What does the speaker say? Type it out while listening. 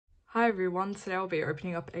Hi everyone, today I'll be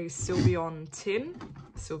opening up a Sylveon Tin,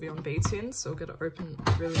 Sylveon B tin, so I'll get it open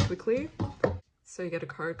really quickly. So you get a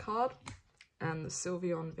code card and the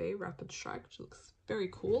Sylveon V Rapid Strike, which looks very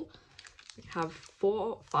cool. We have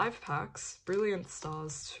 5 packs, Brilliant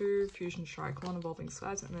Stars, 2 Fusion Strike, 1 Evolving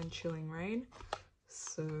Skies, and then Chilling Rain.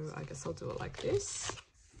 So I guess I'll do it like this.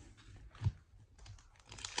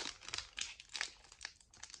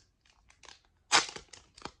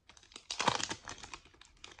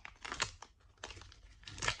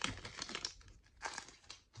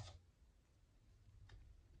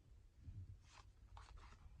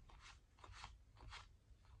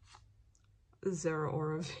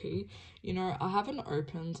 Zeraora V. You know, I haven't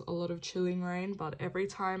opened a lot of Chilling Rain, but every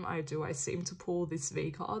time I do, I seem to pull this V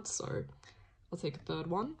card, so I'll take a third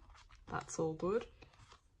one. That's all good.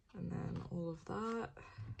 And then all of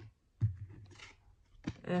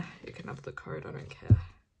that. You can have the code, I don't care.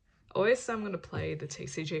 I always say I'm going to play the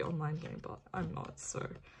TCG online game, but I'm not, so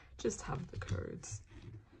just have the codes.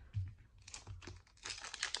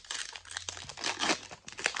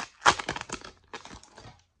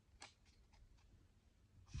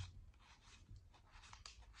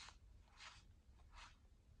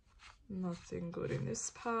 Nothing good in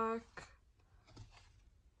this pack.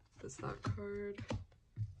 There's that code.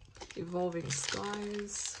 Evolving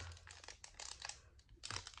Skies.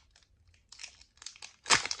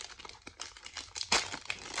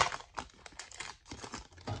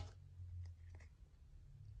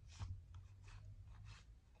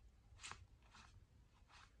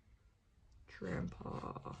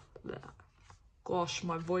 Grandpa. Bleh. Gosh,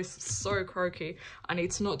 my voice is so croaky. I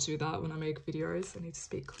need to not do that when I make videos. I need to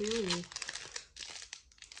speak clearly.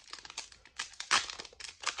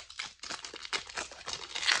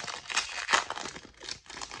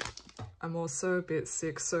 I'm also a bit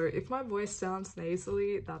sick, so if my voice sounds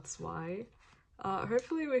nasally, that's why.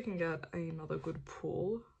 Hopefully we can get another good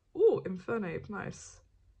pull. Ooh, Infernape, nice.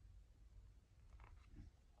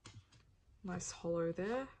 Nice hollow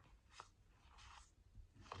there.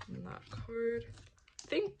 And that code. I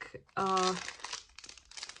think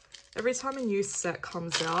every time a new set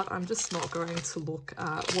comes out, I'm just not going to look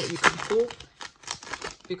at what you can pull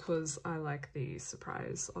because I like the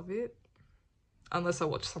surprise of it. Unless I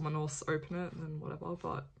watch someone else open it, then whatever,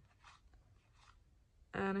 but...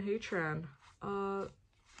 And a Heatran.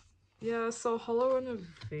 Yeah, so hollow and a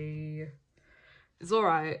V is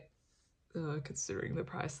alright, considering the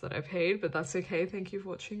price that I paid, but that's okay. Thank you for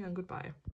watching and goodbye.